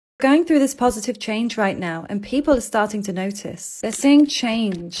Going through this positive change right now, and people are starting to notice. They're seeing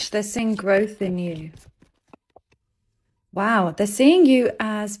change. They're seeing growth in you. Wow, they're seeing you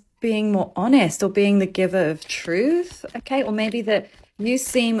as being more honest or being the giver of truth, okay? Or maybe that you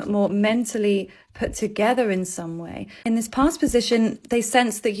seem more mentally put together in some way. In this past position, they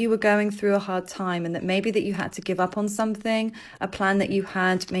sensed that you were going through a hard time and that maybe that you had to give up on something, a plan that you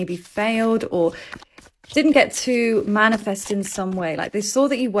had maybe failed or didn't get to manifest in some way. Like they saw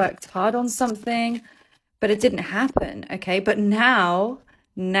that you worked hard on something, but it didn't happen, okay? But now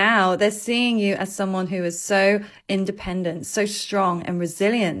they're seeing you as someone who is so independent, so strong and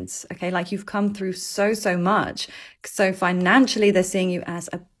resilient, okay? Like you've come through so much. So financially, they're seeing you as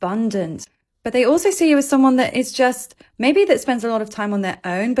abundant. But they also see you as someone that is just, maybe that spends a lot of time on their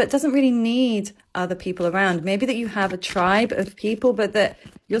own, but doesn't really need other people around. Maybe that you have a tribe of people, but that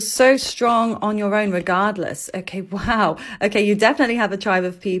you're so strong on your own regardless. Okay, wow. Okay, you definitely have a tribe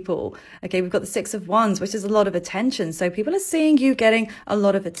of people. Okay, we've got the Six of Wands, which is a lot of attention. So people are seeing you getting a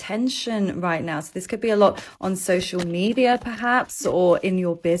lot of attention right now. So this could be a lot on social media, perhaps, or in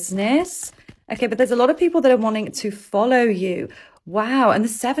your business. Okay, but there's a lot of people that are wanting to follow you. Wow. And the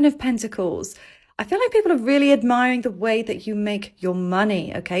Seven of Pentacles. I feel like people are really admiring the way that you make your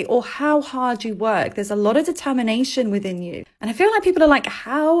money, okay? Or how hard you work. There's a lot of determination within you. And I feel like people are like,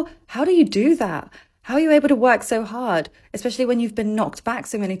 how do you do that? How are you able to work so hard? Especially when you've been knocked back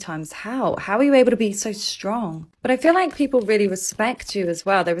so many times. How are you able to be so strong? But I feel like people really respect you as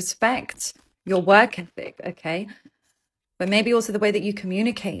well. They respect your work ethic, okay? But maybe also the way that you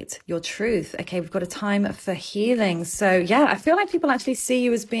communicate your truth. Okay, we've got a time for healing. So yeah, I feel like people actually see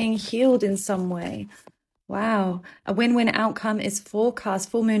you as being healed in some way. Wow. A win-win outcome is forecast,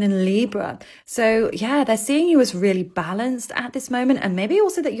 full moon in Libra. So yeah, they're seeing you as really balanced at this moment, and maybe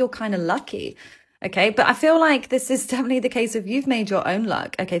also that you're kind of lucky. Okay, but I feel like this is definitely the case of you've made your own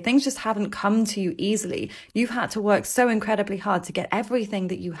luck. Okay, things just haven't come to you easily. You've had to work so incredibly hard to get everything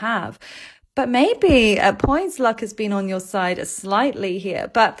that you have. But maybe at points luck has been on your side slightly here.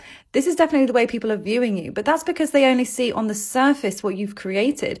 But this is definitely the way people are viewing you. But that's because they only see on the surface what you've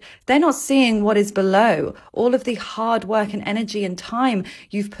created. They're not seeing what is below, all of the hard work and energy and time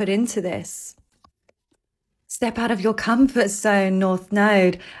you've put into this. Step out of your comfort zone, North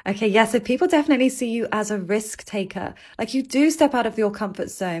Node. Okay, yeah, so people definitely see you as a risk taker. Like you do step out of your comfort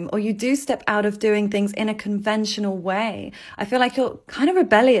zone, or you do step out of doing things in a conventional way. I feel like you're kind of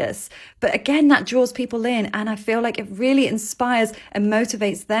rebellious, but again, that draws people in. And I feel like it really inspires and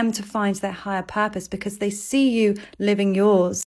motivates them to find their higher purpose because they see you living yours.